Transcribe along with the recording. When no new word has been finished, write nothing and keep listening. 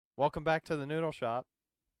Welcome back to the Noodle Shop.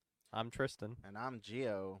 I'm Tristan. And I'm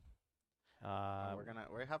Gio. Uh,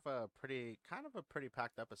 We have a pretty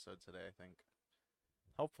packed episode today, I think.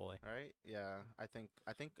 Hopefully. Right? Yeah, I think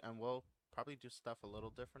and we'll probably do stuff a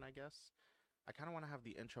little different, I guess. I kind of want to have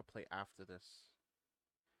the intro play after this.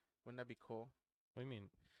 Wouldn't that be cool? What do you mean?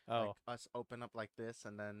 Like Oh, us open up like this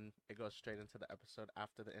and then it goes straight into the episode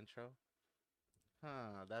after the intro?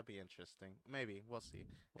 Huh, that'd be interesting. Maybe, we'll see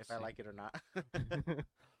we'll if I see. like it or not.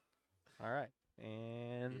 All right.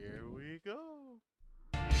 And Here we go.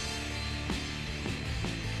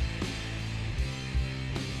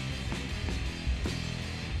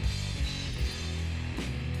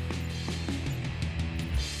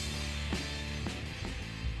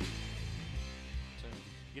 soon.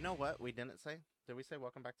 You know what we didn't say? Did we say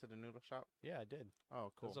welcome back to the Noodle Shop? Yeah, I did. Oh,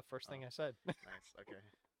 That cool. was the first thing Oh, I said. nice. Okay.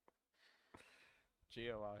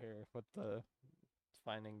 Geo out here with the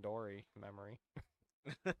Finding Dory memory.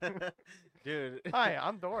 Dude. Hi,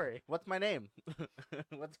 I'm Dory. What's my name?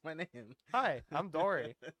 What's my name? Hi, I'm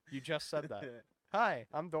Dory. You just said that. Hi,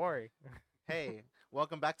 I'm Dory. Hey,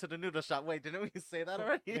 welcome back to the Noodle Shop. Wait, didn't we say that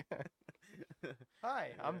already? Hi,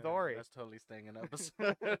 I'm Yeah, Dory. That's totally staying in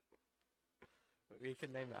episode. We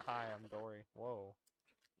can name it Hi, I'm Dory. Whoa.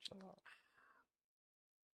 Shut up.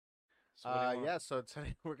 So what do you want? Yeah, so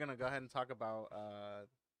today we're gonna go ahead and talk about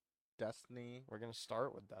Destiny. We're gonna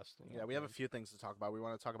start with Destiny. Yeah, I we have a think. few things to talk about. We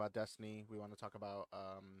want to talk about Destiny. We want to talk about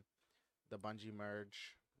the Bungie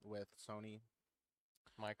merge with Sony.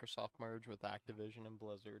 Microsoft merge with Activision and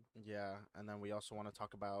Blizzard. Yeah, and then we also want to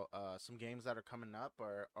talk about some games that are coming up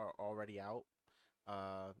or are already out.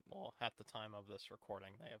 Well, at the time of this recording,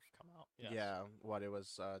 they have come out. Yes. Yeah, what it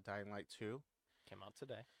was Dying Light 2. Came out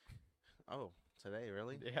today. Oh, today,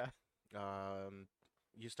 really? Yeah.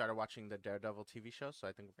 You started watching the Daredevil TV show, so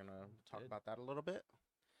I think we're gonna talk Did. about that a little bit.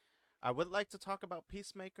 I would like to talk about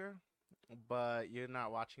Peacemaker, but you're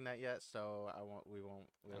not watching that yet, so I won't. We won't.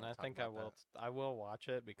 And I talk think I about will. that. I will watch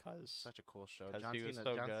it because Such a cool show. he was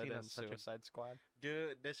so John good in Cena's such a Suicide Squad.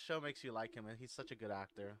 dude. This show makes you like him, and he's such a good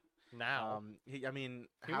actor. Now I mean,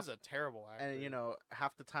 he was a terrible actor. and you know,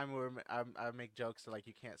 half the time I make jokes like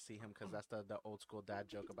you can't see him because that's the old school dad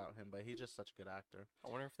joke about him, but he's just such a good actor. I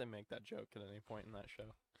wonder if they make that joke at any point in that show.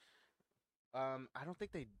 I don't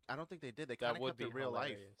think they did. They That kind of would kept it be real life,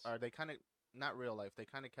 hilarious. or they kind of not real life. They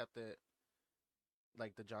kind of kept it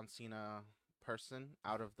like the John Cena person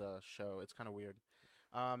out of the show. It's kind of weird.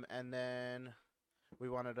 And then we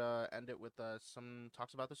wanted to end it with some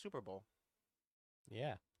talks about the Super Bowl.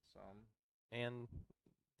 Yeah, So, and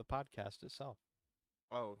the podcast itself.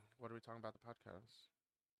 oh, what are we talking about the podcast?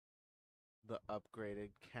 The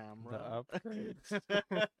upgraded camera. The upgrades. All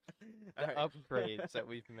The right. upgrades that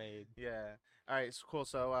we've made. Yeah. All right. So cool.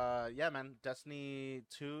 So yeah, man. Destiny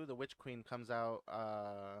 2, The Witch Queen comes out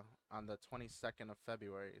on the 22nd of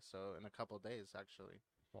February. So in a couple of days, actually.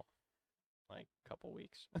 Like a couple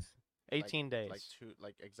weeks. 18 days.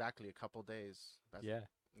 Like exactly a couple days. That's, Yeah.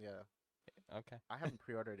 Yeah. Okay. I haven't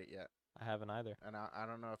pre-ordered it yet, I haven't either. and I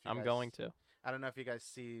don't know if you I'm guys, going to. I don't know if you guys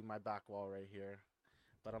see my back wall right here,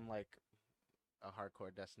 but I'm like a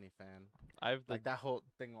hardcore Destiny fan. I've the Like that whole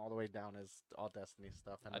thing all the way down is all Destiny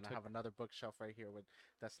stuff, and I then I took- have another bookshelf right here with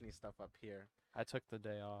Destiny stuff up here. I took the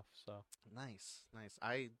day off, so Nice, nice.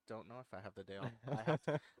 I don't know if I have the day off. I have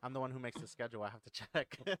to, I'm the one who makes the schedule. I have to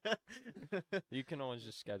check. you can always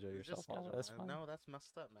just schedule Just yourself off. schedule. That's fine. No, that's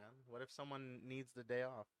messed up, man. What if someone needs the day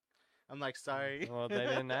off? I'm like, sorry. Well, they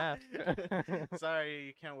didn't ask. Sorry,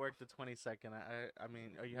 you can't work the 22nd. I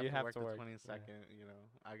mean, or you have You to have work to the work, 22nd. You know,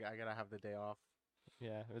 I gotta have the day off.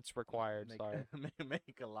 Yeah, it's required. Make, Sorry.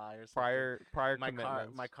 make a lie or something. Prior my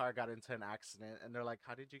commitments. my car got into an accident, and they're like,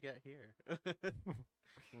 "How did you get here?"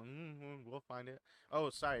 We'll find it. Oh,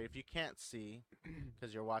 sorry. If you can't see,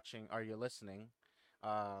 because you're watching or you're listening,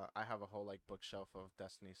 I have a whole like bookshelf of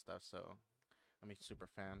Destiny stuff. So I'm a super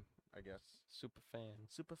fan, I guess. Super fan.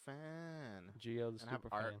 Super fan. Geo the And I have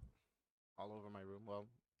super art. fan. All over my room. Well,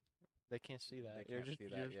 They can't see that. They You're can't just see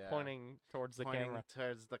that, you're just yeah. pointing towards the pointing camera.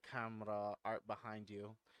 towards the camera, art behind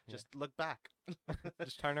you. Yeah. Just look back.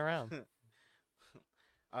 Just turn around.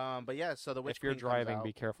 But yeah. So the Witch If you're Queen comes driving, out.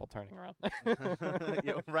 be careful turning around.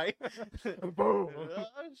 Yeah, right? Boom. Oh,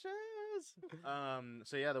 shiz.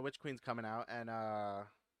 So yeah, the Witch Queen's coming out, and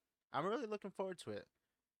I'm really looking forward to it.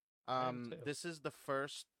 I am too. This is the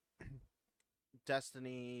first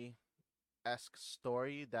Destiny-esque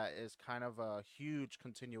story that is kind of a huge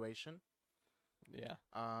continuation. Yeah.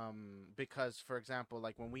 Because for example,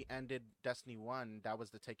 like when we ended Destiny 1, that was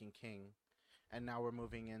the Taken King, and now we're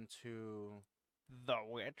moving into The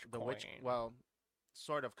Witch the Witch. Well,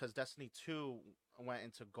 sort of, because Destiny 2 went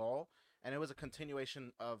into Gaul, and it was a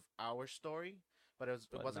continuation of our story, but it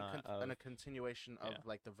But wasn't not of a continuation of yeah.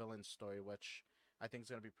 like the villain's story, which I think is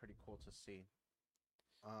gonna be pretty cool to see.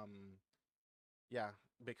 Um, yeah,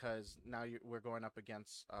 because now we're going up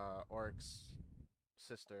against Oric's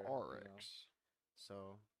sister, you know. Oryx.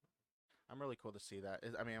 So I'm really cool to see that.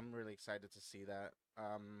 I mean, I'm really excited to see that.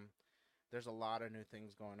 There's a lot of new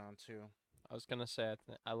things going on too. I was gonna say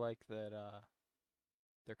I like that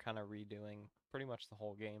they're kind of redoing pretty much the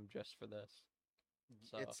whole game just for this.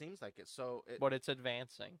 So, It seems like it. So it. but it's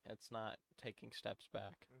advancing. It's not taking steps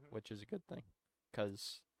back, Mhm. which is a good thing.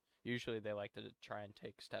 Because usually they like to try and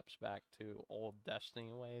take steps back to old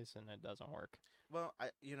Destiny ways, and it doesn't work. Well,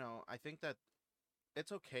 I think that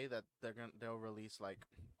it's okay that they'll release like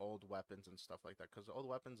old weapons and stuff like that because old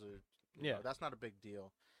weapons are Yeah. that's not a big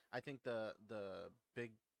deal. I think the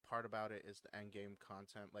big part about it is the end game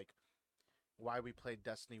content, like why we played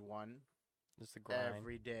Destiny 1 It's the grind.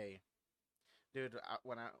 every day. Dude,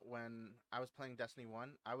 when I was playing Destiny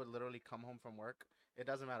 1, I would literally come home from work. It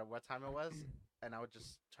doesn't matter what time it was, and I would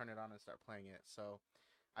just turn it on and start playing it. So,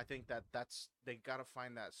 I think that's they got to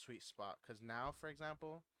find that sweet spot cuz now, for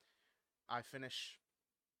example, I finish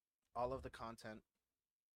all of the content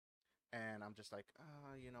and I'm just like,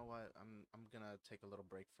 you know what? I'm gonna take a little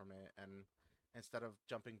break from it, and instead of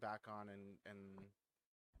jumping back on and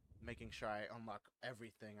making sure I unlock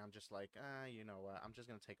everything, I'm just like, you know what? I'm just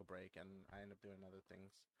gonna take a break, and I end up doing other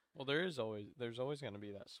things. Well, there's always going to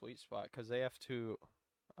be that sweet spot because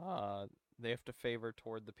uh, they have to favor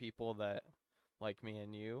toward the people that like me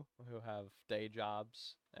and you who have day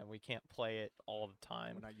jobs and we can't play it all the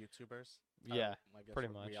time. We're not YouTubers. Yeah, I guess pretty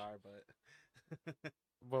we much. are, but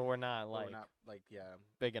But we're not but like we're not like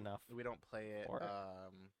big enough we don't play it for it.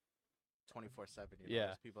 24/7. Yeah.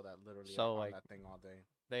 There's people that literally So are on like that thing all day.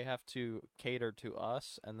 they have to cater to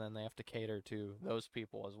us, and then they have to cater to those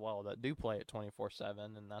people as well that do play it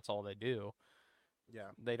 24/7, and that's all they do.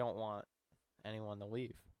 Yeah. They don't want anyone to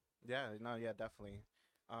leave. Yeah, no, yeah, definitely.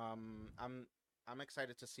 I'm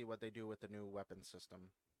excited to see what they do with the new weapon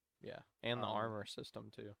system. Yeah, and the Um, armor system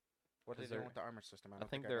too. What are 'Cause they doing they're- with the armor system? I I don't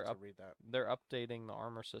think think I they're got to read that. they're updating the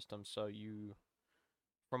armor system so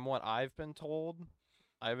from what I've been told,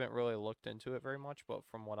 I haven't really looked into it very much, but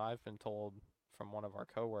from what I've been told from one of our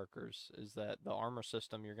coworkers is that the armor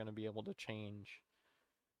system you're going to be able to change,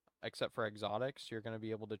 except for exotics, you're going to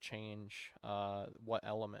be able to change what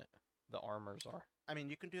element the armors are. I mean,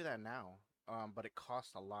 you can do that now, but it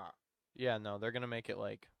costs a lot. Yeah, no, they're going to make it I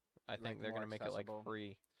Like think they're more going to make it like accessible.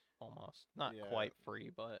 free almost. Not Yeah, quite free,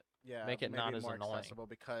 but yeah, make it maybe not as more annoying. accessible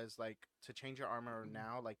because like to change your armor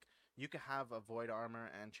now, like you could have a void armor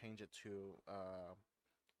and change it to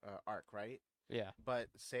arc, right? Yeah. But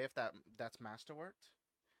say if that's masterworked,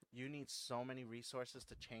 you need so many resources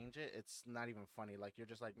to change it. It's not even funny. Like you're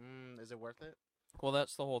just like, is it worth it? Well,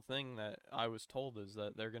 that's the whole thing that I was told is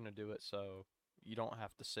that they're going to do it so you don't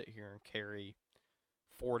have to sit here and carry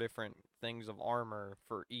 4 different things of armor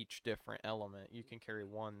for each different element. You can carry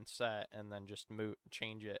one set and then just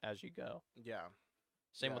change it as you go. Yeah.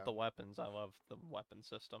 Same Yeah. with the weapons. I love the weapon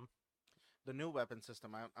system. The new weapon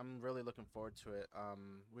system, I'm really looking forward to it.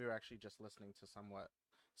 We were actually just listening to somewhat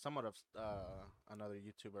of another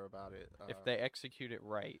YouTuber about it. If they execute it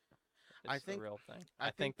right, I it's the think- real thing. I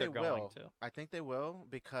I think think they're they going will. to. I think they will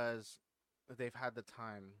because they've had the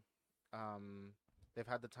time. They've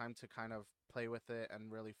had the time to kind of play with it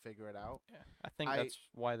and really figure it out. Yeah. I think I- that's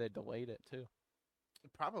why they delayed it too.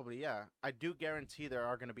 Probably, yeah. I do guarantee there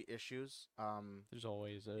are going to be issues. There's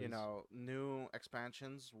always is. You know, new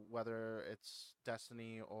expansions, whether it's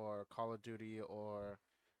Destiny or Call of Duty or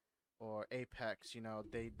Apex, you know,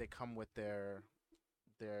 they come with their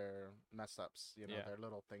mess ups, you know, Yeah. their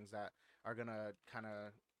little things that are gonna kind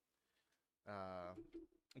of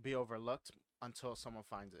be overlooked until someone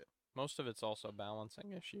finds it. Most of it's also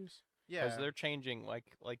balancing issues. Yeah, Because they're changing, like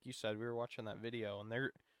you said, we were watching that video, and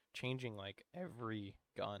they're changing like every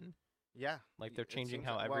gun. yeah. Like they're It changing seems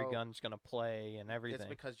how like- every well, gun's gonna play and everything. It's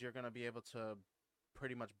because you're gonna be able to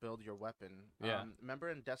pretty much build your weapon. Yeah. Remember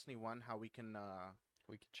in Destiny 1 how we can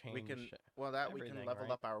we could change. we can well that we can everything, level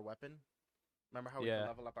right? up our weapon. Remember how we Yeah. can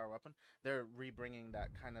level up our weapon? They're rebringing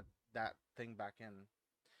that thing back in.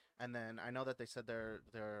 And then I know that they said they're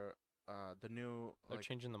the new They're like,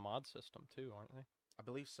 changing the mod system too, aren't they? I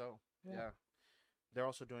believe so. Yeah. Yeah. They're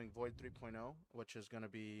also doing Void 3.0, which is going to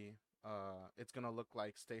be it's going to look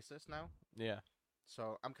like Stasis now. Yeah.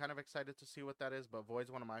 So I'm kind of excited to see what that is, but Void's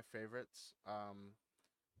one of my favorites.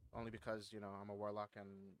 Only because, you know, I'm a warlock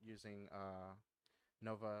and using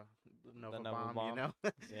Nova Nova bomb, you bomb. know.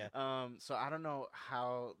 Yeah. So I don't know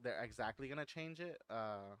how they're exactly going to change it.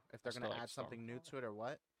 If they're Still going to like add something new Stormcaller. to it or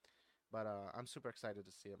what. But I'm super excited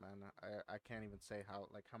to see it, man. I can't even say how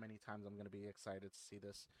many times I'm gonna be excited to see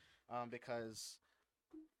this, because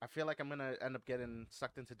I feel like I'm gonna end up getting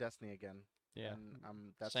sucked into Destiny again, Yeah,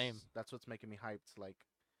 and same. that's what's making me hyped. Like,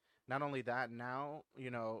 not only that, now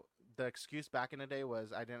the excuse back in the day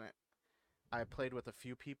was I played with a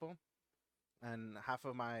few people, and half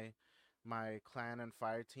of my clan and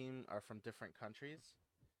fire team are from different countries.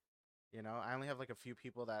 I only have like a few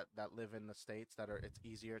people that live in the states that are it's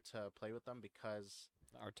easier to play with them because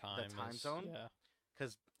Our the time time is zone. yeah,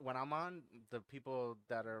 Because when I'm on, the people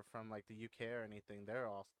that are from like the UK or anything, they're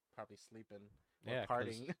all probably sleeping or yeah. Cause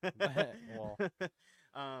partying. well,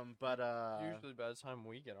 But usually by the time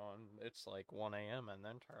we get on, it's like 1 a.m. and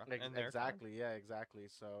then in their time. exactly, yeah, exactly.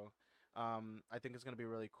 So, I think it's gonna be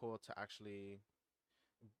really cool to actually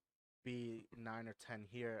be 9 or 10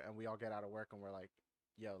 here, and we all get out of work and we're like,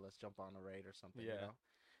 "Yo, let's jump on a raid or something," you Yeah, know.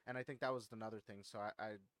 And I think that was another thing. So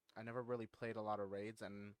I never really played a lot of raids,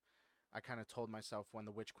 and I kind of told myself when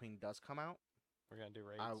the Witch Queen does come out, we're gonna do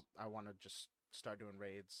I raids. I want to just start doing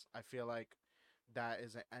raids. I feel like that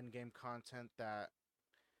is an end game content that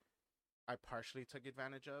I partially took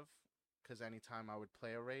advantage of because anytime I would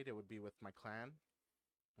play a raid, it would be with my clan,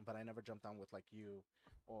 but I never jumped on with like you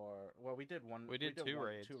or well, We did two two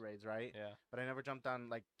raids. raids, right? Yeah, But I never jumped on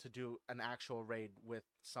like to do an actual raid with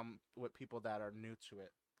people that are new to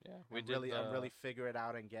it yeah. We and did really the figure it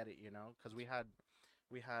out and get it, because we had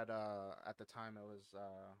at the time it was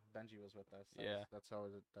Benji was with us. yeah. That's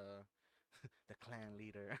always the clan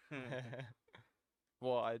leader.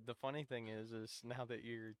 Well, the funny thing is now that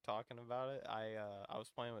you're talking about it, I was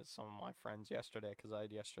playing with some of my friends yesterday because I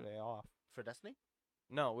had yesterday off. For Destiny?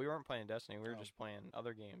 No, we weren't playing Destiny. We were Oh. just playing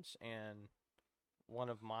other games. And one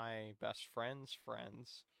of my best friend's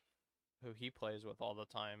friends, who he plays with all the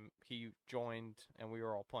time, he joined and we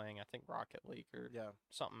were all playing, I think, Rocket League or Yeah.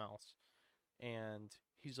 something else. And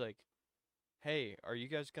he's like, "Hey, are you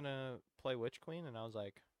guys gonna play Witch Queen?" And I was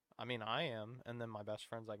like, "I mean, I am." And then my best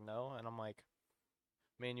friend's like, "No." And I'm like,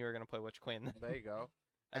 "Me and you are gonna play Witch Queen." There you go.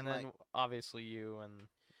 And And like then obviously you, and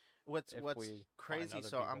if what's we find crazy, other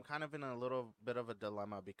so I'm people. kind of in a little bit of a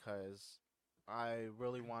dilemma because I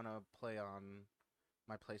really want to play on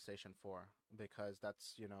my PlayStation 4 because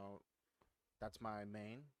that's my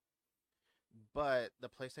main. But the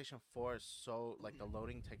PlayStation 4 is so like the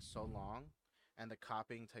loading takes so long and the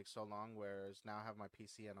copying takes so long, whereas now I have my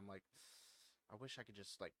PC and I'm like, I wish I could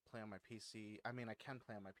just like play on my PC. I mean, I can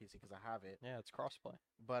play on my PC because I have it, Yeah, it's crossplay.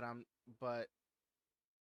 but but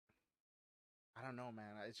I don't know,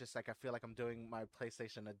 man. It's just like I feel like I'm doing my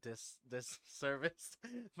PlayStation a disservice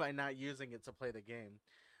by not using it to play the game.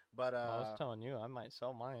 But I was telling you I might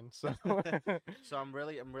sell mine. So so I'm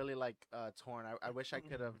really like torn. I wish I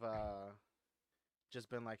could have just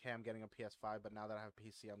been like, hey, I'm getting a PS5, but now that I have a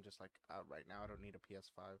PC, I'm just like, right now I don't need a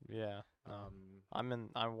PS5. yeah, no. Um,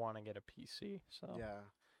 I want to get a PC. So yeah.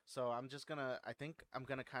 So I think I'm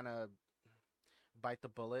gonna kind of bite the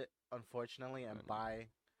bullet, unfortunately, and and- buy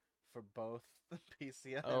for both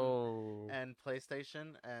PC oh, and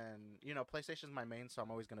PlayStation. And PlayStation's my main, so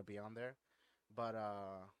I'm always gonna be on there. But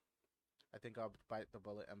I think I'll bite the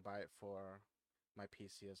bullet and buy it for my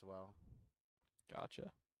PC as well.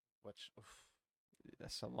 gotcha. Which, oof,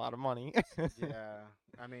 That's a lot of money. yeah,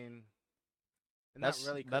 I mean, not That's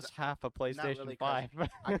really, cause that's half a not PlayStation really, cause 5.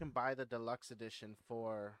 I can buy the deluxe edition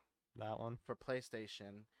That one. for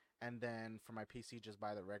PlayStation, and then for my PC, just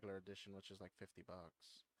buy the regular edition, which is like $50.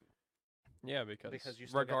 Yeah, because You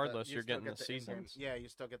still get regardless, you're getting the in-game. seasons. Yeah, you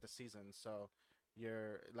still get the seasons. So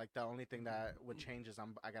you're like the only thing that would change is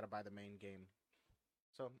I gotta buy the main game.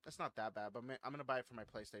 So it's not that bad, but I'm gonna buy it for my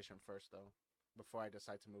PlayStation first though, before I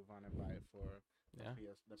decide to move on and buy it for Yeah.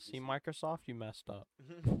 the See, PC. Microsoft, you messed up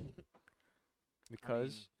I mean,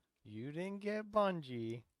 because you didn't get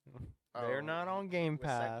Bungie. They're oh, not on Game we're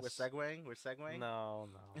Pass. segueing. We're segueing. No,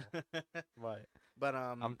 no. But But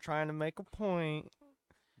I'm trying to make a point.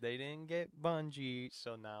 They didn't get Bungie,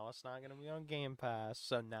 so now it's not gonna be on Game Pass.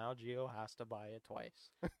 So now Geo has to buy it twice.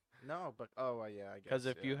 no, but oh well, yeah, I guess. Because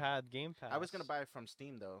if Yeah. you had Game Pass, I was gonna buy it from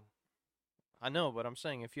Steam though. I know, but I'm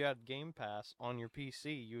saying if you had Game Pass on your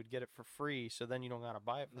PC, you would get it for free. So then you don't gotta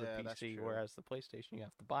buy it for Yeah, the that's PC. true. Whereas the PlayStation, you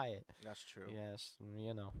have to buy it. That's true. Yes,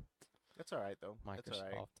 It's all right though. It's all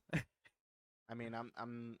right. Microsoft. I mean,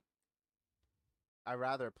 I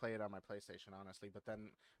rather play it on my PlayStation, honestly. But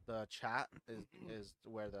then the chat is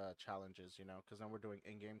where the challenge is, because then we're doing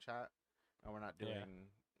in-game chat, and we're not doing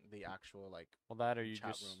Yeah. the actual like Well, that or you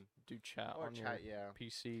chat just room do chat or on your chat. Yeah,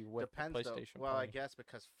 PC with depends the though. PlayStation Well, I Play. guess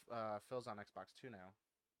because Phil's on Xbox 2 now,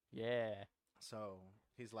 Yeah. so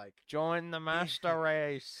he's like Join the master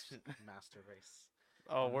race. master race.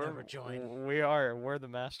 Oh, I'll never join. we're the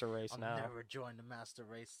master race I'll now. never join the master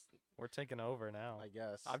race. We're taking over now. I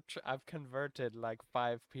guess. I've converted like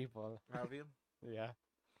 5 people. Have you? Yeah,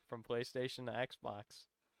 from PlayStation to Xbox.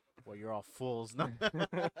 Well, you're all fools. No.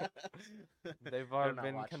 They've all They're not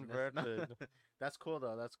been watching this. converted. That's cool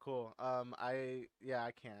though. That's cool. I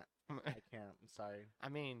can't. I can't. I'm sorry. I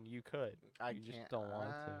mean, you could. I You can't. just don't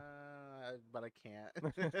want But I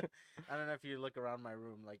can't. to. I don't know if you look around my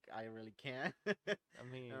room, like I really can't. I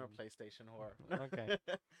mean, I'm a PlayStation whore. okay.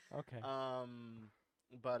 Okay.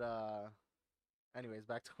 But anyways,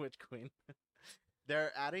 back to Witch Queen.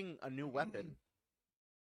 They're adding a new weapon.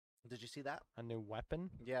 Did you see that? A new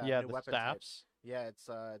weapon? Yeah, Yeah, new the weapon type. staffs. Yeah, it's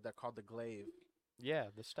they're called the glaive. Yeah,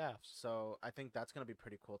 the staffs. So I think that's gonna be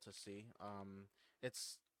pretty cool to see.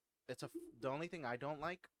 It's the only thing I don't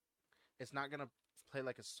like. It's not gonna play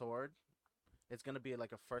like a sword. It's gonna be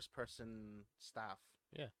like a first person staff.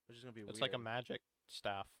 Yeah. Which is gonna be It's weird. like a magic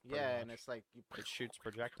staff. pretty Yeah, much. and it's like It shoots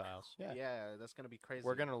projectiles. Yeah. Yeah, that's gonna be crazy.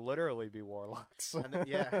 We're gonna literally be warlocks.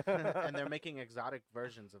 Yeah, and they're making exotic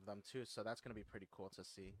versions of them too, so that's gonna be pretty cool to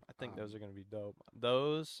see. I think those are gonna be dope.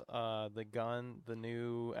 Those, the gun, the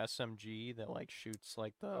new SMG that like shoots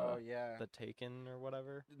like Oh yeah. the Taken or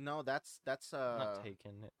whatever. No, that's Not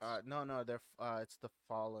Taken. It's, no, they're it's the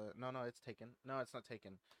Fallen. No, it's Taken. No, it's not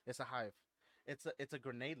Taken. It's a Hive. It's a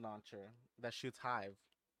grenade launcher that shoots Hive.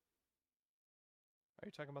 are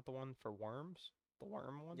you talking about the one for worms? The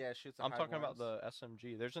worm one? Yeah, it shoots. I'm Hive talking about worms. the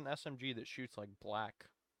SMG. There's an SMG that shoots like black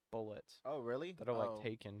bullets Oh really? that are like Oh,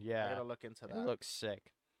 Taken. I Yeah, gotta look into it that. looks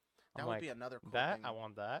sick. That I'm would like, be another cool that thing. I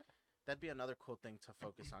want that. That'd be another cool thing to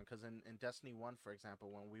focus on, because in Destiny 1, for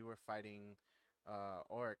example, when we were fighting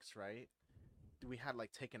Oryx, right? We had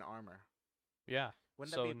like Taken armor. Yeah.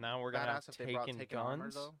 Wouldn't So that be now we're gonna have badass if they brought Taken armor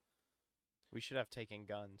guns. though? We should have Taken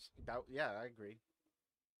guns. Yeah, I agree.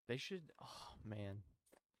 They should. Oh man,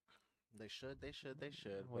 They should.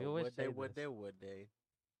 We But always would they? say Would this. they? Would they?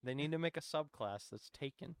 they need to make a subclass that's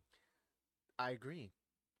Taken I agree.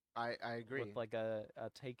 I agree. with like a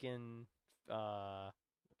Taken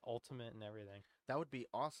ultimate and everything. That would be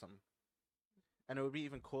awesome. And it would be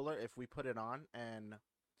even cooler if we put it on and,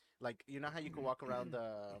 like, you know how you can walk around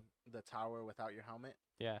the tower without your helmet?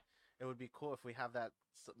 Yeah. It would be cool if we have that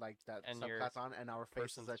that And your subclass on and our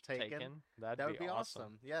faces Person's are taken. That'd That would be awesome.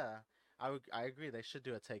 awesome. Yeah. I agree. They should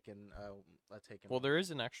do a Taken Well, there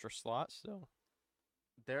is an extra slot still.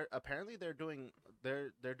 They're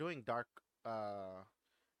doing dark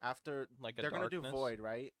after Like a they're gonna do darkness? Void,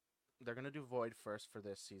 right? They're gonna do Void first for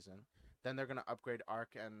this season. Then they're gonna upgrade Arc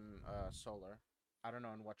and Solar. I don't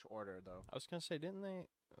know in which order though. I was gonna say, didn't they?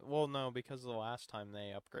 Well, no, because the last time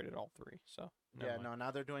they upgraded all 3. So never Yeah, mind. no,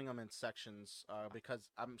 now they're doing them in sections because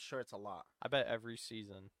I'm sure it's a lot. I bet every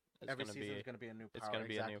season is Every gonna season be is gonna be a new power. it's gonna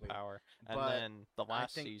be exactly. a new power, and But then the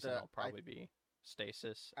last think season the- will probably be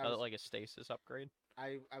stasis, I was- like a stasis upgrade.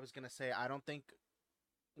 I was gonna say I don't think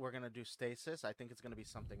we're gonna do stasis. I think it's gonna be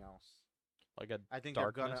something else. Like a I think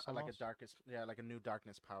they're gonna darkness like a almost? darkest, yeah, like a new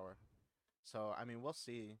darkness power. So I mean, we'll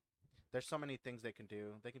see. There's so many things they can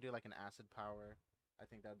do. They can do like an acid power. I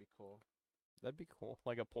think that'd be cool. That'd be cool,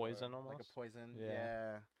 like a poison Or almost. like a poison. Yeah.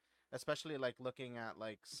 Yeah. Especially like looking at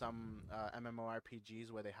like some MMORPGs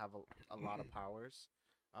where they have a lot of powers.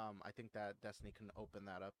 I think that Destiny can open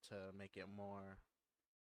that up to make it more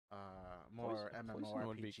Poison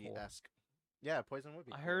would be cool. MMORPG-esque. Yeah, poison would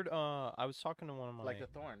be I cool. heard. I was talking to one of my Like a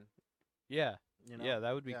thorn, yeah. you know? Yeah,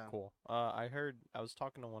 that would be Yeah. cool. I heard. I was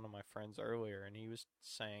talking to one of my friends earlier, and he was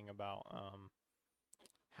saying about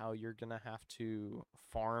how you're gonna have to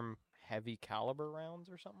farm heavy caliber rounds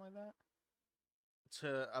or something like that.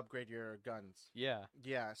 To upgrade your guns. Yeah.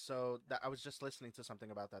 Yeah, so I was just listening to something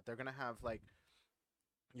about that. They're gonna have like,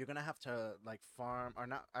 you're gonna have to like farm or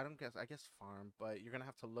not. I guess farm, but you're gonna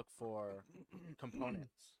have to look for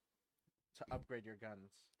components to upgrade your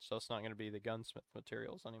guns. So it's not gonna be the gunsmith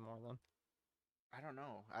materials anymore then. I don't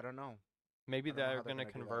know. Maybe I don't know how they're they're gonna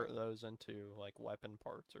gonna do convert that. those into like weapon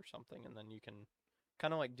parts or something, and then you can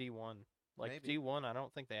kind of like D1. Like Maybe. D1, I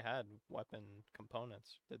don't think they had weapon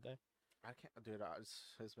components, did they? I can't, dude.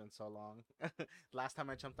 It's been so long. Last time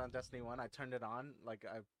I jumped on Destiny 1, I turned it on. Like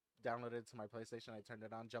I downloaded it to my PlayStation. I turned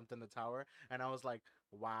it on, jumped in the tower, and I was like,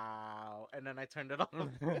 "Wow!" And then I turned it off.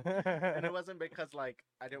 And it wasn't because like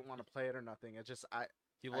I didn't want to play it or nothing. It just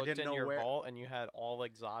You I looked didn't in know your where- vault and you had all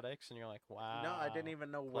exotics, and you're like, wow. No, I didn't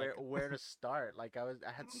even know Like- where to start. Like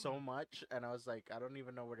I had so much, and I was like, I don't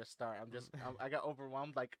even know where to start. I got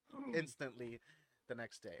overwhelmed like instantly the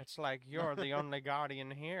next day. It's like you're the only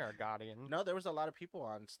guardian here, guardian. No, there was a lot of people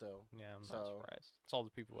on still. Yeah, I'm not So- surprised. It's all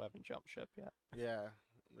the people who haven't jumped ship yet. Yeah,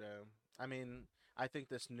 yeah. I mean, I think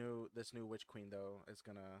this new Witch Queen though is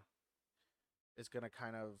gonna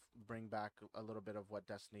kind of bring back a little bit of what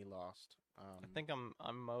Destiny lost. I think I'm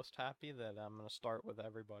most happy that I'm gonna start with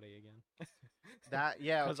everybody again. That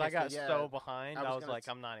yeah, Because okay, I so got yeah, so behind, I I was was gonna like,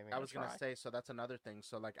 I'm not even I gonna was gonna try. say, so that's another thing.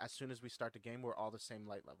 So like as soon as we start the game, we're all the same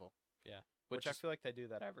light level, Yeah, which which I is feel like they do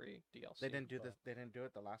that every DLC. they didn't do this. But They didn't do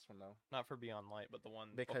it the last one though, not for Beyond Light, but the one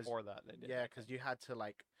because before that they did. yeah, I because think. you had to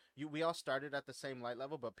like we all started at the same light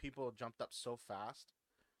level, but people jumped up so fast.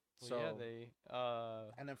 Well, yeah, So they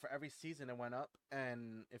and then for every season it went up,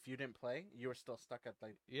 and if you didn't play, you were still stuck at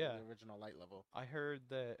like yeah. the original light level. I heard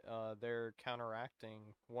that they're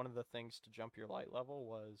counteracting one of the things to jump your light level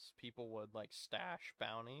was people would like stash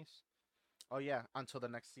bounties. Oh yeah, until the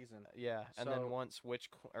next season. Yeah, and then So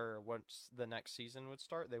once the next season would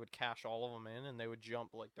start, they would cash all of them in, and they would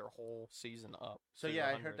jump like their whole season up so to yeah,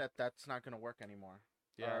 I heard 100. that that's not gonna work anymore.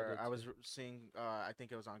 Yeah, I Or did I too. was seeing, I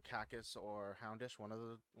think it was on Cactus or Houndish, one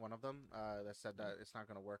of them, that said that it's not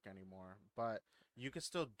gonna work anymore. But you can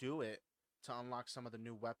still do it to unlock some of the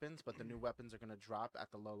new weapons, but the new weapons are gonna drop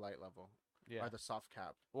at the low light level Yeah. or the soft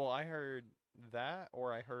cap. Well, I heard that,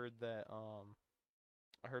 or I heard that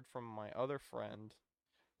I heard from my other friend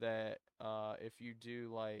that if you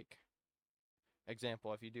do like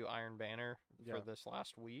example, if you do Iron Banner for Yeah, this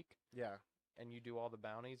last week yeah. and you do all the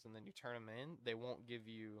bounties and then you turn them in, they won't give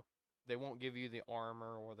you the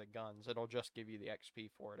armor or the guns. It'll just give you the XP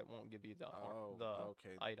for it. It won't give you Oh, the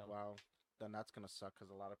okay. item. Wow. Then that's gonna suck because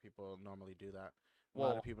a lot of people normally do that. A lot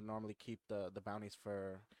of Well, people normally keep the bounties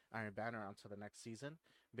for Iron Banner until the next season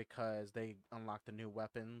because they unlock the new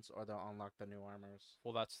weapons or they'll unlock the new armors.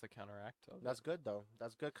 that's the counteract of it. That's good though.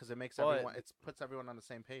 That's good because it makes But everyone. It puts everyone on the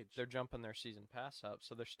same page. they're jumping their season pass up,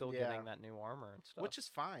 so they're still Yeah, getting that new armor and stuff. which is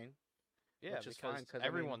fine. Yeah, Which is fine because because I mean,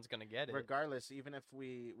 everyone's gonna get it. regardless, even if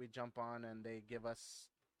we jump on and they give us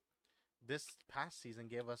this past season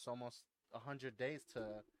gave us almost 100 days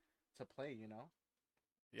to play. You know,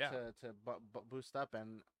 Yeah. to boost up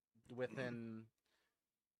and within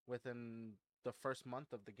within the first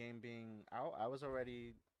month of the game being out, I was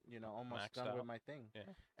already almost Maxed done with out. my thing.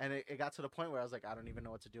 Yeah. And it got to the point where I was like, I don't even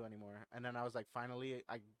know what to do anymore. And then I was like, finally,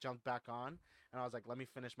 I jumped back on and I was like, let me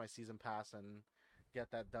finish my season pass and get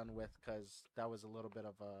that done with because that was a little bit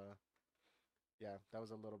of a, yeah, that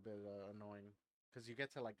was a little bit annoying because you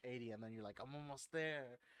get to like 80 and then you're like, I'm almost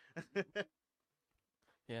there.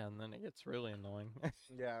 Yeah, and then it gets really annoying Yeah,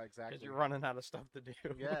 because exactly. you're running out of stuff to do.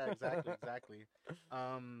 Yeah, exactly, exactly.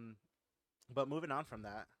 Um, but moving on from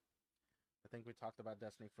that, I think we talked about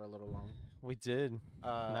Destiny for a little long. We did.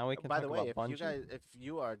 Now we can By talk the way, about Bungie. if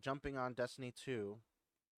you are jumping on Destiny 2,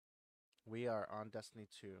 we are on Destiny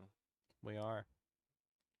 2. We are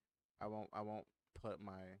I won't put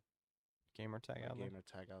my, gamer tag my out there. gamer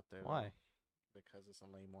tag out there. Why? Though, because it's a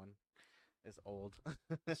lame one. It's old.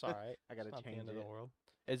 It's all right. I gotta It's not the change end of it the world.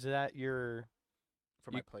 Is that your?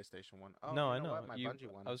 for my You, PlayStation one. Oh, no, you I know know. what? My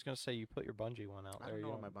Bungie one. I was gonna say you put your Bungie one out I there. don't know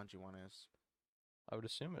You what my don't- Bungie one is. I would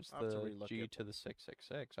assume it's I'll have to the relook G it. to the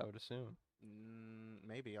 666. I would assume.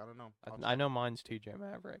 Maybe I don't know. I'll I check. know mine's TJ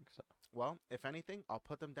Maverick. So Well, if anything, I'll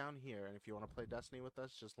put them down here, and if you want to play Destiny with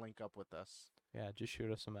us, just link up with us. yeah, just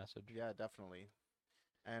shoot us a message. Yeah, definitely.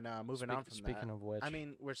 And moving on from Speaking that, of which, I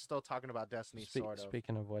mean, we're still talking about Destiny, sort of.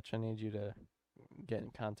 speaking of which, I need you to get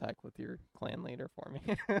in contact with your clan leader for me.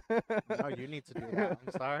 No, you need to do that.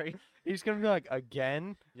 I'm sorry. He's gonna be like,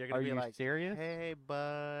 again? You're gonna Are be you like, serious? "Hey,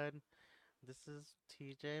 bud, this is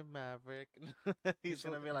TJ Maverick." He's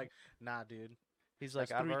gonna be like, "Nah, dude. He's like,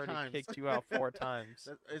 That's I've 3 already times." kicked you out 4 times.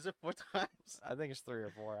 Is it 4 times? I think it's 3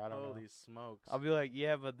 or 4. I don't know. Holy smokes! I'll be like,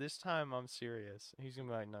 yeah, but this time I'm serious. He's gonna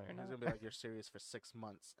be like, no, you're He's not. gonna be like, "You're serious for 6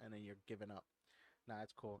 months, and then you're giving up." Nah,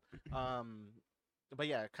 it's cool. But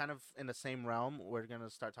yeah, kind of in the same realm, we're gonna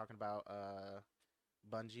start talking about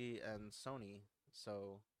Bungie and Sony.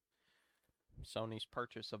 So Sony's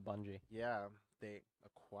purchase of Bungie yeah, they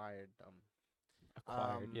acquired them.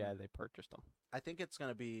 acquired. Yeah, they purchased them. I think it's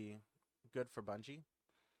gonna be good for Bungie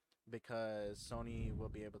because Sony will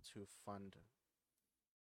be able to fund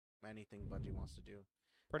anything Bungie wants to do.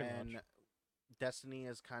 Pretty And much. Destiny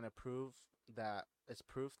is kind of proof that if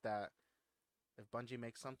Bungie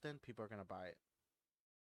makes something, people are gonna buy it.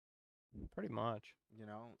 Pretty much. You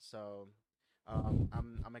know, so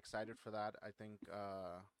I'm excited for that. I think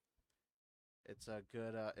it's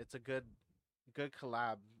a good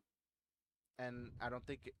collab, and I don't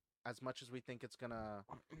think as much as we think it's gonna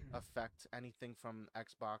affect anything from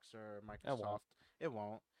Xbox or Microsoft, it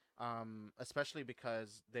won't. Especially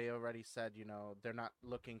because they already said, they're not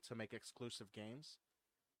looking to make exclusive games.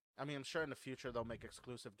 I mean, I'm sure in the future they'll make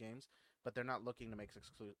exclusive games, but they're not looking to make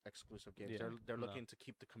exclusive games. Yeah, They're no. looking to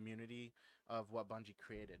keep the community of what Bungie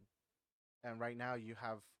created. And right now you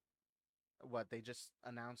have what they just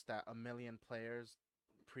announced that 1 million players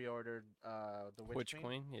pre-ordered the Witch Witch Queen.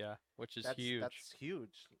 Queen, yeah, which is huge. That's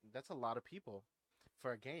huge. That's a lot of people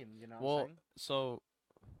for a game. You know what I'm Well, saying? so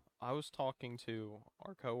I was talking to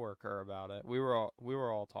our coworker about it. We were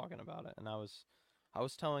all talking about it, and I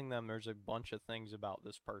was telling them there's a bunch of things about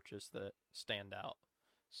this purchase that stand out.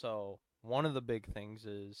 So one of the big things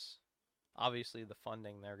is obviously the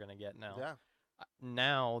funding they're gonna get now. Yeah,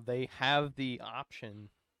 Now they have the option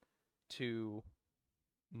to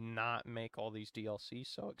not make all these DLCs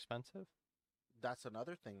so expensive that's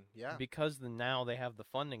another thing. Yeah, because now they have the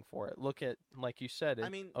funding for it. Look at, like you said, I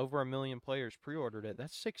mean, over 1 million players pre-ordered it.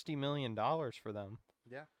 That's $60 million for them.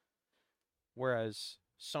 yeah, Whereas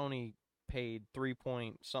Sony paid 3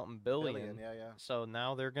 point something billion. yeah, yeah. So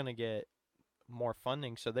now they're gonna get more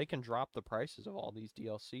funding, so they can drop the prices of all these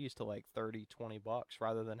DLCs to like 30, $20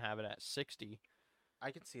 rather than have it at 60. I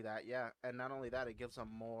can see that. Yeah, and not only that, it gives them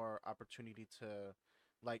more opportunity to,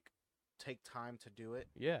 like, take time to do it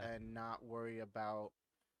Yeah, and not worry about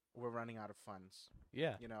we're running out of funds.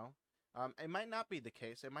 yeah. You know, it might not be the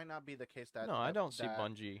case. It might not be the case that No, I don't see that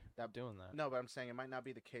Bungie that doing that. no, but I'm saying it might not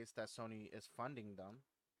be the case that Sony is funding them.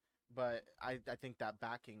 But I think that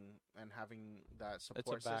backing and having that It's a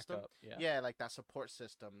support system, backup. Yeah. yeah, like that support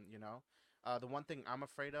system, you know. The one thing I'm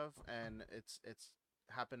afraid of, and it's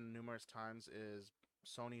happened numerous times, is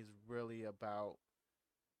Sony's really about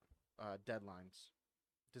deadlines.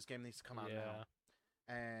 This game needs to come out Yeah. now,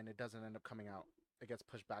 and it doesn't end up coming out. It gets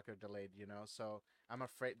pushed back or delayed, you know. So I'm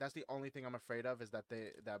afraid that's the only thing I'm afraid of, is that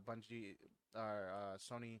Bungie or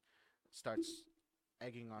Sony starts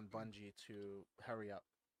egging on Bungie to hurry up.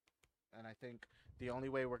 And I think the only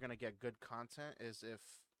way we're gonna get good content is if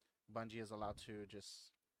Bungie is allowed to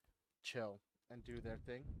just chill and do their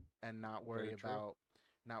thing and Very true.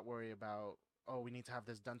 not worry about, oh, we need to have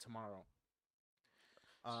this done tomorrow.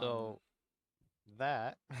 Um, So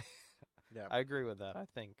that yeah, I agree with that.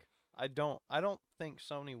 I don't think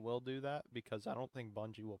Sony will do that because I don't think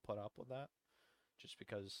Bungie will put up with that just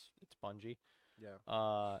because it's Bungie. yeah,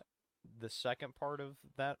 Uh the second part of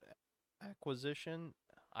that acquisition,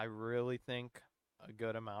 I really think a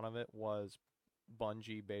good amount of it was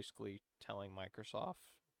Bungie basically telling Microsoft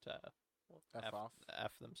to f off.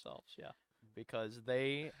 f themselves, yeah, because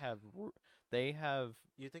they have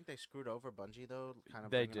You think they screwed over Bungie though? Kind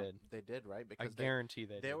of they bringing up, did. they did, right? I Because guarantee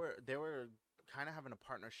they did. they were kind of having a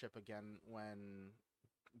partnership again when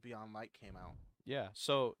Beyond Light came out. Yeah,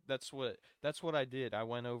 so that's what I did. I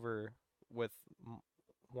went over with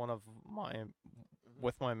one of my Hmm.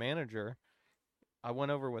 with my manager. I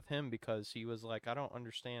went over with him because he was like, I don't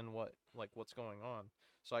understand what's going on.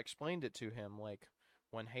 So I explained it to him, like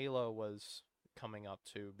when Halo was coming up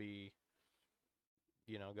to be,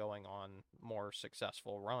 going on more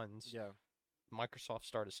successful runs, Yeah. Microsoft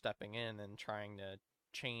started stepping in and trying to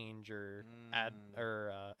change or add Mm.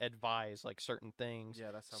 or advise like certain things.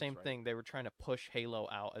 Yeah, that sounds Same right. thing, they were trying to push Halo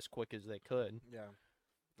out as quick as they could, Yeah,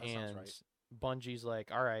 that sounds and right. Bungie's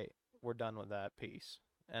like, "All right, we're done with that piece."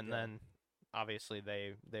 And Yeah. then obviously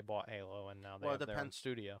they bought Halo and now they Well, it have their own depends.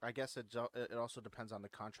 studio. I guess it also depends on the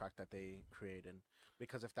contract that they created,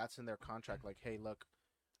 because if that's in their contract, like, hey, look,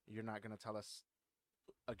 you're not gonna tell us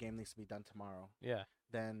a game needs to be done tomorrow, Yeah.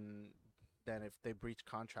 then if they breach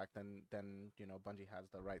contract, then Bungie has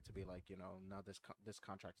the right to be like, now this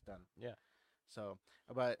contract's done. Yeah. So,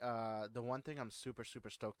 but the one thing I'm super super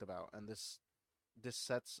stoked about, and this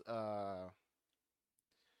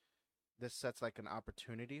sets like an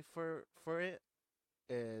opportunity for it,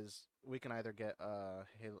 is we can either get a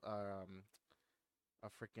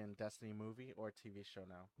freaking Destiny movie or TV show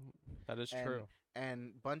now. That is and true.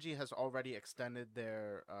 and Bungie has already extended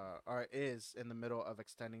their or is in the middle of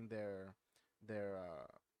extending their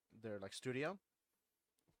like studio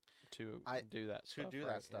To I do that to stuff, do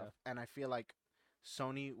right? that stuff, and I feel like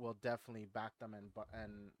Sony will definitely back them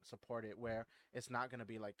and support it, where it's not going to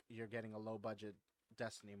be like you're getting a low budget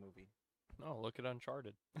Destiny movie. Yeah. No, look at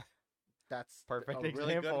Uncharted. That's Perfect a really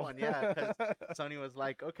good example. one, yeah, because Sony was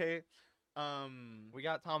like, okay, We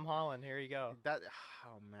got Tom Holland. Here you go. that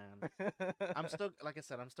oh man, I'm still, like I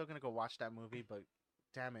said, I'm still gonna go watch that movie, but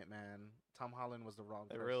damn it, man, Tom Holland was the wrong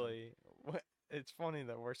It person. really. It's funny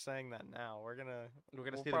that we're saying that now. We're gonna We'll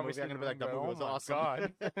see the probably movie. see I'm the gonna be like, that go, movie oh was my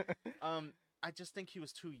awesome. god. I just think he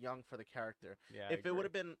was too young for the character. Yeah. If it would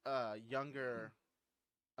have been a younger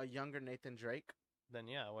Nathan Drake, then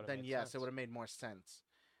yeah, it would have then made yes, sense. it would have made more sense,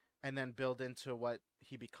 and then build into what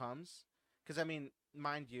he becomes. Because I mean,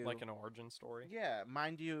 mind you, Like an origin story. yeah,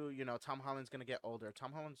 mind you, Tom Holland's gonna get older.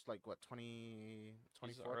 Tom Holland's like what, 20,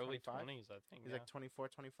 He's 24, early 25? 20s, I think. He's Yeah. like 24,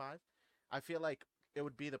 25. I feel like it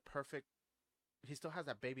would be the perfect. He still has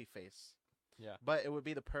that baby face, Yeah. but it would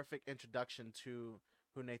be the perfect introduction to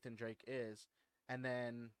who Nathan Drake is. And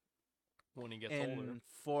then When he gets older. in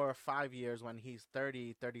 4 or 5 years, when he's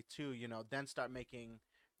 30, 32, then start making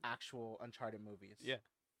actual Uncharted movies. Yeah.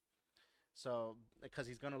 So, because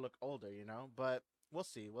he's gonna look older, but we'll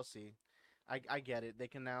see, we'll see. I get it. They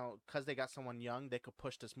can now, because they got someone young, they could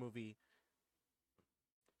push this movie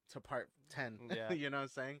to part 10. Yeah. You know what I'm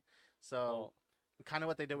saying? So, Well, kind of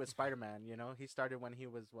what they did with Spider-Man. He started when he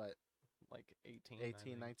was what, like 18,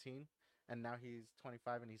 18, 19, and now he's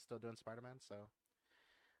 25 and he's still doing Spider-Man. So,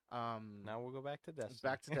 now we'll go back to Destiny.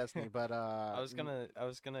 back to Destiny. But I was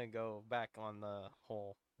gonna go back on the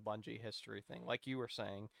whole Bungie history thing. Like you were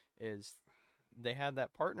saying, is they had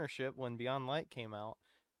that partnership when Beyond Light came out.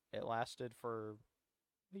 It lasted for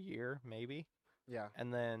a year, maybe, yeah,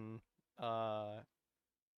 and then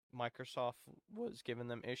Microsoft was giving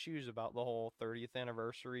them issues about the whole 30th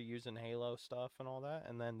anniversary using Halo stuff and all that,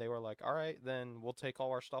 and then they were like, "All right, then we'll take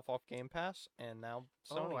all our stuff off Game Pass," and now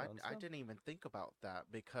Sony owns I them. didn't even think about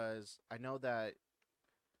that because I know that.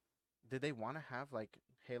 Did they want to have like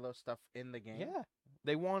Halo stuff in the game? Yeah,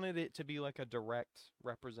 they wanted it to be like a direct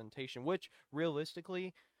representation, which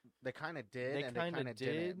realistically, They kind of did, They and they kinda kind of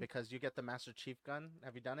didn't did. because you get the Master Chief gun.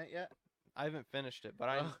 Have you done it yet? I haven't finished it, but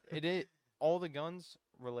Oh. all the guns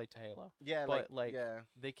relate to Halo, Yeah, but yeah.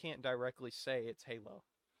 they can't directly say it's Halo.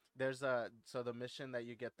 There's so the mission that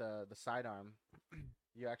you get the sidearm,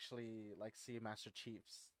 you actually like see Master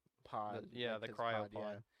Chief's pod. Yeah, like, the his cryopod.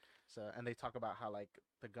 Yeah. So and they talk about how like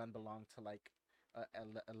the gun belonged to like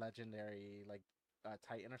a legendary like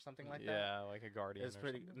Titan or something like that. Yeah, like a Guardian. It's or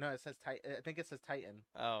pretty. something. No, it says Titan. I think it says Titan.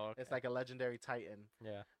 Oh, okay. It's like a legendary Titan.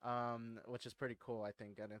 Yeah. Which is pretty cool, I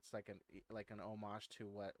think, and it's like an homage to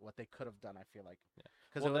what they could have done. I feel like. Yeah.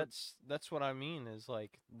 Because Well, that's what I mean is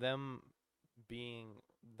like them being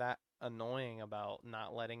that annoying about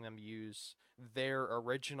not letting them use their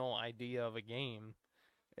original idea of a game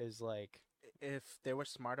is like if they were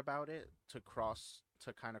smart about it to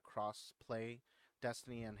kind of cross play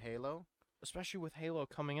Destiny and Halo. especially with Halo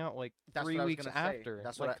coming out like That's 3 what I was weeks gonna say. after.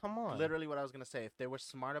 That's like, what come on. literally what I was gonna say. If they were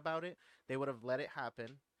smart about it, they would have let it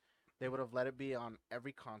happen. They would have let it be on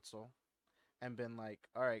every console, and been like,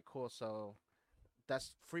 all right, cool. So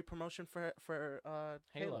that's free promotion for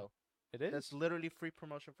Halo. It is. That's literally free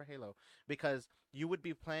promotion for Halo because you would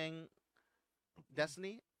be playing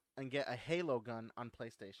Destiny and get a Halo gun on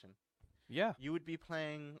PlayStation. Yeah. You would be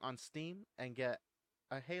playing on Steam and get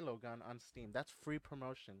a Halo gun on Steam. That's free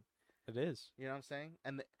promotion. It is. You know what I'm saying?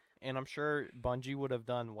 And I'm sure Bungie would have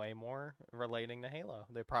done way more relating to Halo.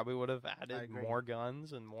 They probably would have added agree. more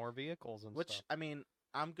guns and more vehicles and which stuff. I mean,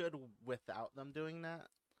 I'm good without them doing that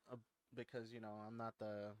because I'm not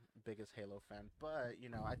the biggest Halo fan, but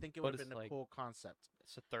I think it would have been a cool concept.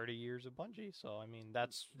 It's a 30 years of Bungie, so I mean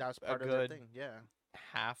that's part a of good their thing. Yeah,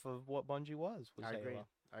 half of what Bungie was I agree. Halo.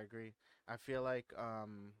 I agree. I feel like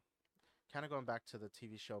kind of going back to the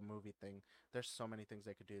TV show movie thing. There's so many things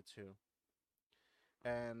they could do too.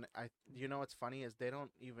 And what's funny is they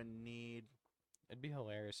don't even need. It'd be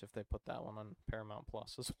hilarious if they put that one on Paramount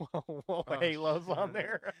Plus as well. While Halo's on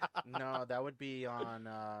there. No, that would be on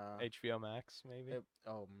HBO Max, maybe.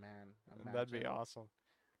 Oh man, That'd be awesome.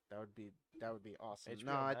 That would be awesome. HBO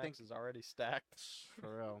no, Max I think is already stacked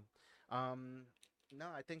for real. No,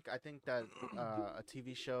 I think that a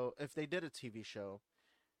TV show, if they did a TV show,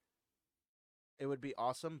 it would be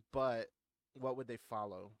awesome. But what would they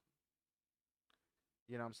follow?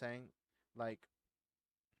 You know what I'm saying? Like,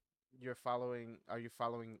 are you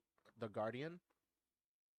following the Guardian?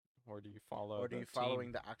 Or do you follow? Or do you team?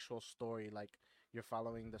 following the actual story? Like, you're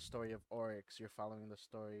following the story of Oryx. You're following the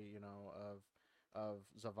story, of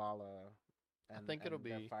Zavala. And I think it'll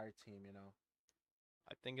their be fire team.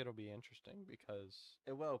 I think it'll be interesting because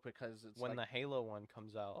It will because it's when like, the Halo one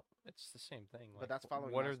comes out, it's the same thing. but that's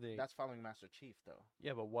following. That's following Master Chief though.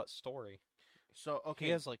 Yeah, but what story? So okay,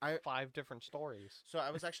 He has like 5 different stories. So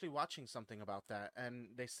I was actually watching something about that, and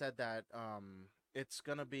they said that it's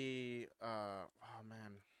gonna be oh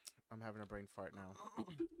man, I'm having a brain fart now.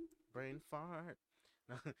 Brain fart.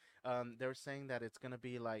 They were saying that it's gonna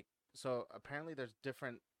be like, so apparently there's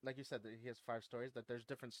different, like you said that he has 5 stories, that there's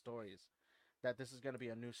different stories, that this is gonna be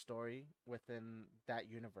a new story within that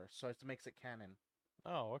universe, so it makes it canon.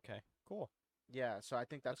 Oh, okay, cool. Yeah, so I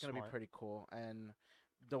think that's gonna be pretty cool. And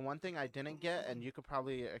the one thing I didn't get, and you could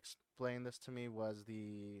probably explain this to me, was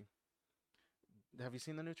have you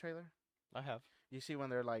seen the new trailer? I have. You see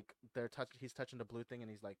when he's touching the blue thing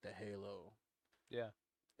and he's like the halo. Yeah.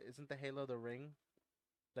 Isn't the halo the ring?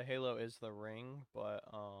 The halo is the ring, but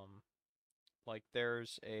like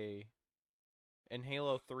there's a in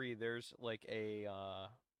Halo 3 there's like a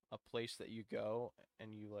place that you go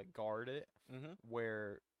and you like guard it Mm-hmm.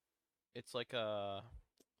 where it's like a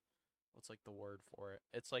what's like the word for it?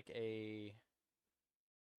 It's like a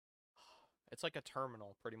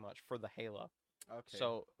terminal pretty much for the Halo. Okay.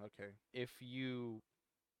 So Okay. if you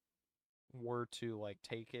were to like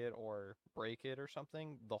take it or break it or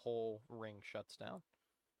something, the whole ring shuts down.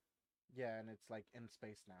 Yeah, and it's like in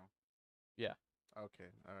space now. Yeah. Okay.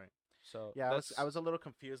 All right. So Yeah, that's I was a little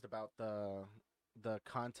confused about the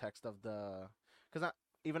context of the because I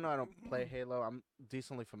even though I don't play Halo, I'm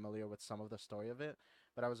decently familiar with some of the story of it,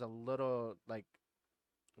 but I was a little like,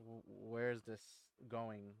 where's this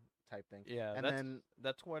going type thing. yeah, And then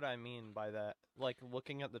that's what I mean by that. Like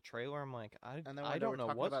looking at the trailer, I'm like, and then I when they don't were know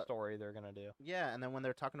talking what about story they're gonna do. yeah, and then when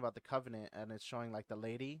they're talking about the Covenant and it's showing like the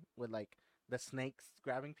lady with like the snakes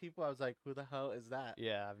grabbing people, I was like, who the hell is that?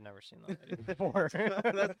 Yeah, I've never seen that lady before.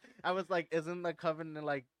 I was like, isn't the Covenant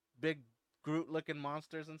like big Groot looking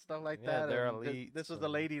monsters and stuff like Yeah, that? they're And elites. this was the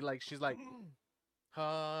lady, like she's like,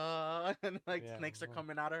 and like Yeah, snakes are well,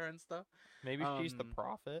 coming at her and stuff. maybe she's the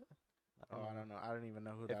prophet. I don't Oh, I know. don't know. I don't even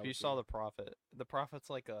know who If that you would saw be. the prophet's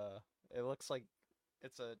like a. It looks like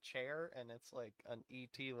it's a chair and it's like an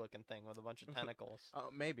ET looking thing with a bunch of tentacles. Oh,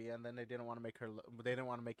 maybe. And then they didn't want to make her. They didn't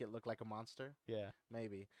want to make it look like a monster. Yeah.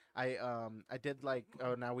 Maybe. I did like.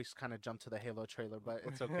 Oh, now we kind of jumped to the Halo trailer, but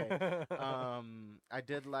it's okay. I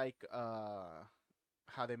did like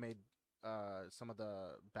how they made some of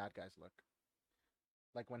the bad guys look.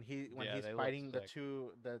 Like when Yeah, he's they look fighting sick.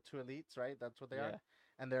 the two elites, right? That's what they Yeah. are.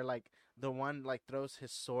 And they're like the one like throws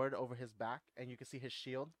his sword over his back, and you can see his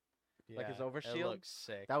shield, like his Yeah, overshield. it looks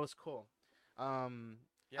sick. That was cool. Um,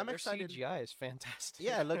 Yeah, I'm their excited. CGI is fantastic.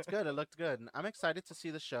 Yeah, it looked good. It looked good. I'm excited to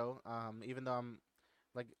see the show. Even though I'm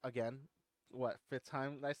like again, what fifth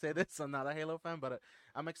time I say this, I'm not a Halo fan, but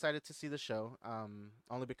I'm excited to see the show.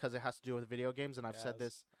 Only because it has to do with video games, and I've Yeah, said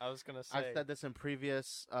this. I was gonna I've say, said this in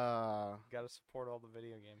previous. gotta support all the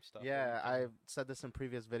video game stuff. where Yeah, you can. I've said this in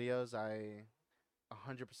previous videos. I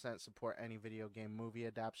 100% support any video game movie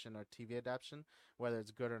adaptation or TV adaptation, whether it's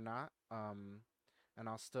good or not. And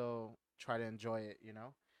I'll still try to enjoy it,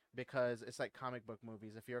 because it's like comic book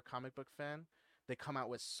movies. If you're a comic book fan, they come out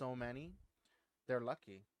with so many, they're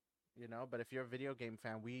lucky. But if you're a video game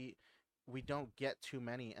fan, we don't get too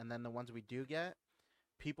many, and then the ones we do get,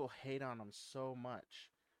 people hate on them so much,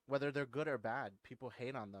 whether they're good or bad. People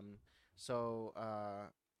hate on them, so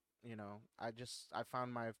I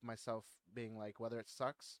found myself being like, whether it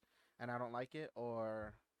sucks and I don't like it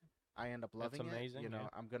or I end up It's loving it, amazing. Yeah.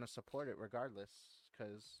 I'm gonna support it regardless.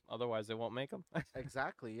 Cause Otherwise, they won't make them.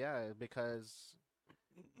 exactly, yeah. Because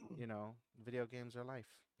video games are life,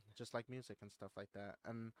 just like music and stuff like that.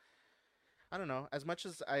 And I don't know. As much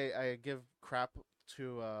as I give crap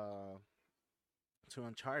to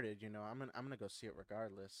Uncharted, I'm gonna go see it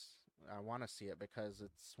regardless. I want to see it because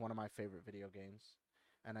it's one of my favorite video games,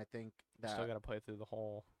 and I think that Still gotta play through the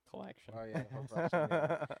whole collection. Oh yeah, the whole collection,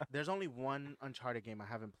 yeah. There's only one Uncharted game I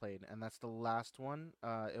haven't played, and that's the last one.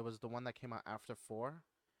 It was the one that came out after 4,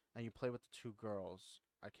 and you play with the two girls.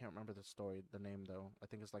 I can't remember the name though. I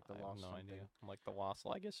think it's like the I have Lost no something. idea. Like the Lost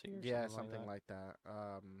Legacy or Yeah, something like that. like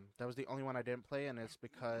that. That was the only one I didn't play, and it's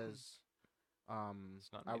because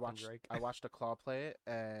It's not I Nathan watched Drake. I watched a Claw play it,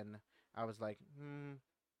 and I was like,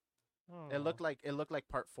 It Oh. looked like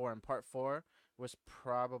part 4, and part 4 was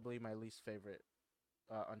probably my least favorite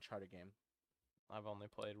Uncharted game. I've only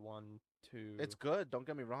played 1, 2. It's good. Don't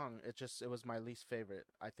get me wrong. It was my least favorite.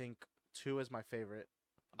 I think 2 is my favorite.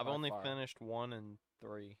 I've by only far. finished 1 and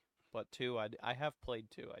 3, but 2 I have played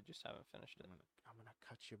 2. I just haven't finished it. I'm gonna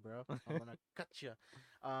cut you, bro. I'm gonna cut you.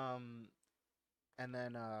 And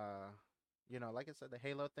then like I said, the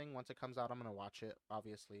Halo thing. Once it comes out, I'm gonna watch it.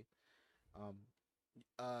 Obviously. Um,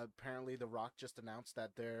 Apparently, The Rock just announced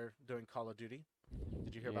that they're doing Call of Duty.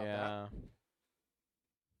 Did you hear about that? Yeah,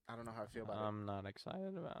 I don't know how I feel about it. I'm not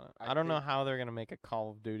excited about it. I I don't know think- how they're gonna make a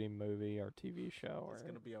Call of Duty movie or TV show. It's Or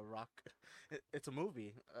gonna be a Rock. It's a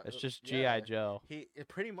movie. it's just yeah. GI Joe.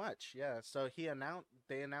 Pretty much, yeah. So he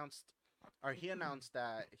announced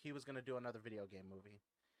that he was gonna do another video game movie,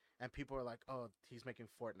 and people were like, "Oh, he's making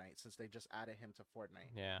Fortnite," since they just added him to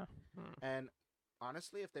Fortnite. Yeah. And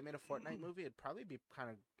honestly, if they made a Fortnite movie, it'd probably be kind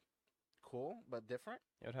of cool but different.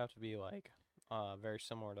 It would have to be like very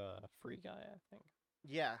similar to Free Guy, I think.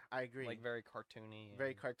 Yeah, I agree. Like very cartoony.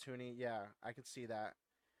 Very and- cartoony. Yeah, I could see that,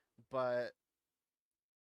 but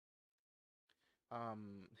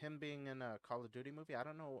him being in a Call of Duty movie. I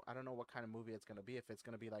don't know what kind of movie it's gonna be. If it's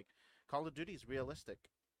gonna be like Call of Duty's realistic,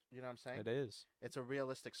 you know what I'm saying? It is. It's a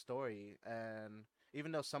realistic story, and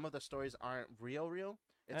even though some of the stories aren't real,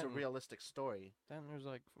 it's a And realistic story. then there's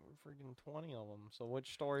like freaking 20 of them. So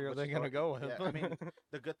which story are Which they gonna story? go with? Yeah, I mean,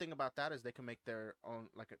 the good thing about that is they can make their own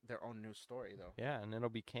their own new story though. Yeah, and it'll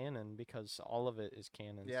be canon because all of it is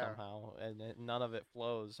canon Yeah. somehow, and none of it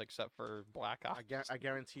flows except for Black Ops. I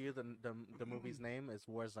guarantee you the movie's name is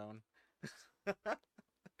Warzone.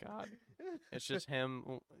 God, it's just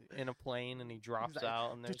him in a plane and he drops like,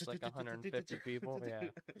 out and there's like 150 people. Yeah.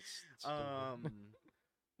 It's stupid.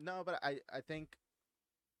 No, but I think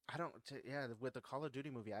I don't yeah, with the Call of Duty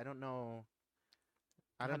movie, I don't know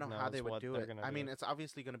God how they knows would what do they're it. gonna I mean, do. it's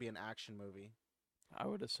obviously going to be an action movie, I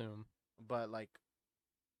would assume. but like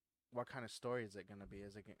what kind of story is it going to be?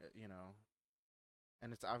 Is it you know,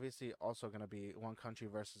 and it's obviously also going to be one country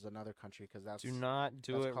versus another country because Do not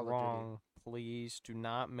do that's it Call of Duty. wrong. Please do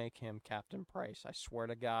not make him Captain Price. I swear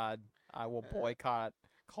to God, I will Uh, boycott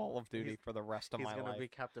Call of Duty he's- for the rest of He's my going to life. be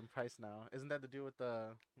Captain Price now. Isn't that to do with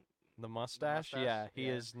the The mustache? mustache? Yeah, he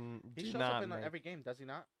Yeah. is. He Do shows not up in make every game, does he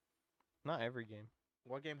not? not every game.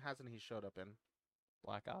 What game hasn't he showed up in?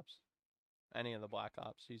 Black Ops. Any of the Black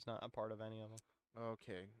Ops. He's not a part of any of them.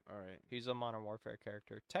 Okay, all right. He's a Modern Warfare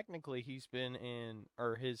character. Technically, he's been in,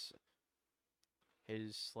 or his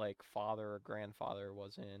like father or grandfather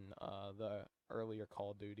was in the earlier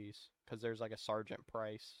Call of Duties, because there's like a Sergeant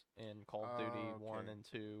Price in Call of Duty Oh, 1 okay. and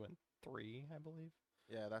 2 and 3, I believe.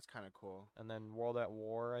 Yeah, that's kind of cool. And then World at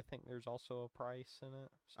War, I think there's also a Price in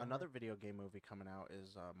it. Another somewhere. video game movie coming out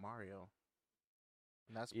is Mario.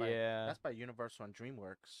 And Yeah. that's by Universal and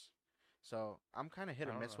DreamWorks. So I'm kind of hit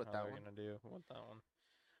I or don't miss know with how that they're one. gonna do with that one.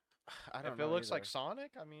 I don't If know it looks either. like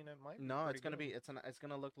Sonic, I mean, it might be No, pretty it's gonna good. be it's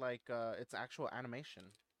gonna look like it's actual animation.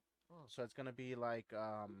 Oh. So it's gonna be like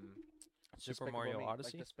Super Despicable Mario Me,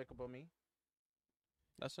 Odyssey? like Despicable Me.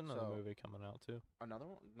 That's another So- movie coming out too. Another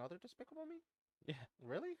one, another Despicable Me. Yeah.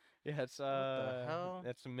 Really? Yeah, it's the hell?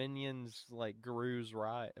 it's Minions like Gru's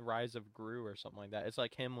Rise of Gru or something like that. It's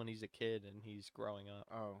like him when he's a kid and he's growing up.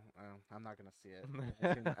 Oh, I'm not gonna see it.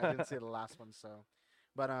 I didn't see the last one, so.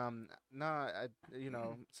 But no, you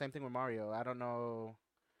know, same thing with Mario. I don't know,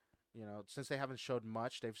 you know, since they haven't showed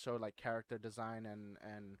much, they've showed like character design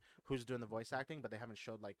and who's doing the voice acting, but they haven't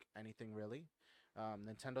showed like anything really.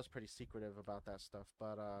 Nintendo's pretty secretive about that stuff,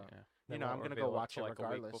 but Yeah. you They know, won't I'm gonna reveal go it watch till, it like, a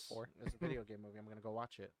week regardless. before. It's a video game movie. I'm gonna go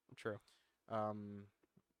watch it. True. Um,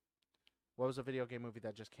 what was a video game movie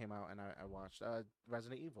that just came out and I watched?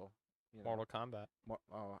 Resident Evil. You know. Mortal Kombat.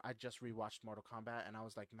 I just rewatched Mortal Kombat and I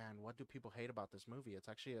was like, man, what do people hate about this movie? It's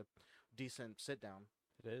actually a decent sit down.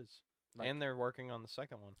 It is. Like, And they're working on the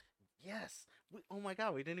second one. yes. Oh my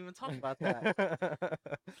god, we didn't even talk about that.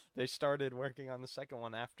 They started working on the second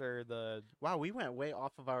one after the Wow, we went way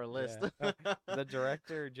off of our list. Yeah. The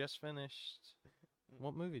director just finished.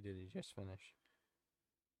 What movie did he just finish?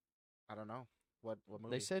 I don't know. What movie?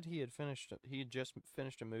 They said he had finished. He had just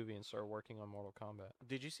finished a movie and started working on Mortal Kombat.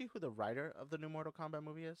 Did you see who the writer of the new Mortal Kombat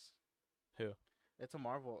movie is? Who? It's a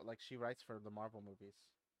Marvel. Like she writes for the Marvel movies.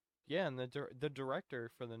 Yeah, and the director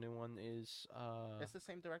for the new one is It's the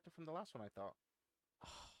same director from the last one, I thought.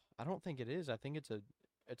 I don't think it is. I think it's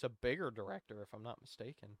a bigger director, if I'm not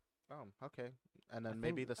mistaken. Oh, okay. And then I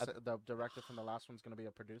maybe think- the director from the last one's gonna be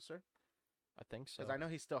a producer. I think so. Because I know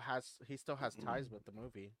he still has ties with the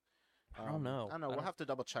movie. I don't know. I don't know. We'll have to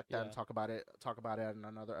double check that and yeah. talk about it in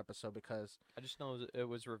another episode because I just know it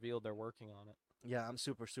was revealed they're working on it. yeah, I'm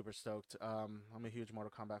super stoked. I'm a huge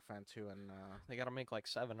Mortal Kombat fan too, and They got to make like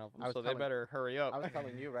 7 of I them, was so they telling- better hurry up. I was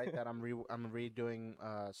telling you right that I'm redoing.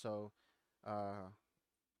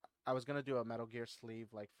 I was gonna do a Metal Gear sleeve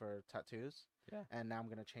like for tattoos. Yeah. And now I'm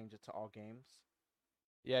gonna change it to all games.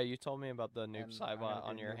 Yeah, you told me about the And Noob I'm Saibot gonna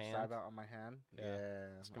on do your Noob hand. Saibot on my hand. Yeah, Yeah,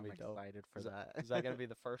 it's gonna I'm be dope. excited for Is that. Is that gonna be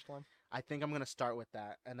the first one? I think I'm gonna start with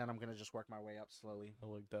that, and then I'm gonna just work my way up slowly.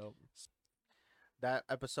 It'll look dope. That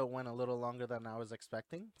episode went a little longer than I was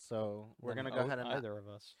expecting, so we're Then gonna go ahead and either of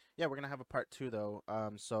us. yeah, we're gonna have a part 2 though.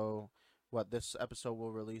 So what this episode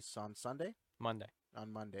will release on Sunday, Monday.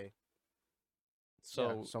 on Monday.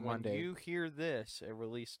 So, so when Monday. you hear this, it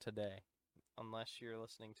released today, unless you're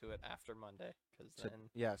listening to it after Monday, because To-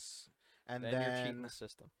 then yes, and then you're cheating the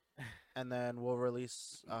system. and then we'll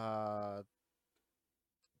release part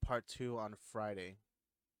 2 on Friday,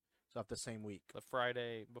 so of the same week. The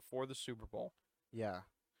Friday before the Super Bowl. Yeah,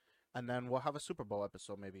 and then we'll have a Super Bowl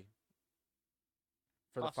episode maybe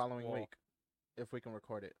for the following Possible. week, if we can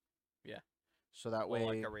record it. Yeah. So that Well,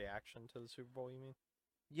 way, like a reaction to the Super Bowl, you mean?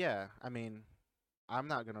 yeah. I mean, I'm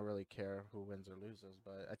not gonna really care who wins or loses,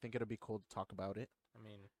 but I think it'll be cool to talk about it. I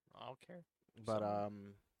mean, I don't care. But So-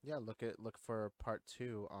 yeah, look for part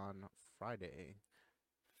 2 on Friday.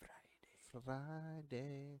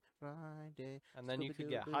 Friday. And then you could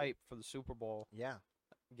get Scooby-Doo. hype for the Super Bowl, Yeah,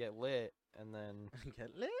 get lit, and then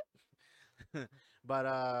get lit.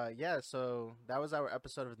 But yeah, so that was our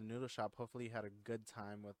episode of the Noodle Shop. Hopefully you had a good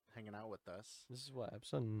time with hanging out with us. this is what,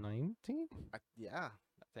 episode 19? Yeah.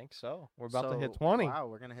 I think so. We're about to hit So, 20. Wow,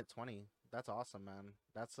 we're gonna hit 20. That's awesome, man.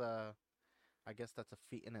 That's I guess that's a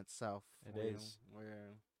feat in itself. It is.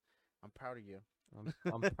 I'm proud of you.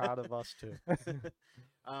 I'm proud of us too.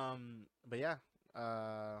 But yeah.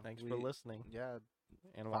 Thanks for listening Yeah,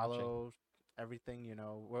 and watching. follow everything.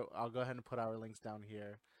 I'll go ahead and put our links down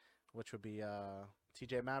here, which would be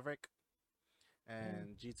TJ Maverick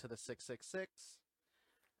and G to the 666,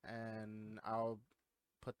 and I'll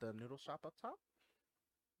put the Noodle Shop up top.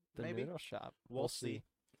 The Maybe. Noodle Shop. We'll see.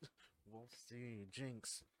 We'll see.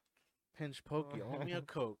 Jinx. Pinch Pokey. Owe me a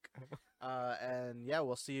Coke. And yeah,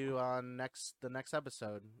 we'll see you on the next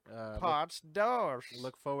episode. Pots doors.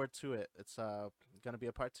 Look forward to it. It's gonna be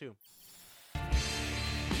a part 2.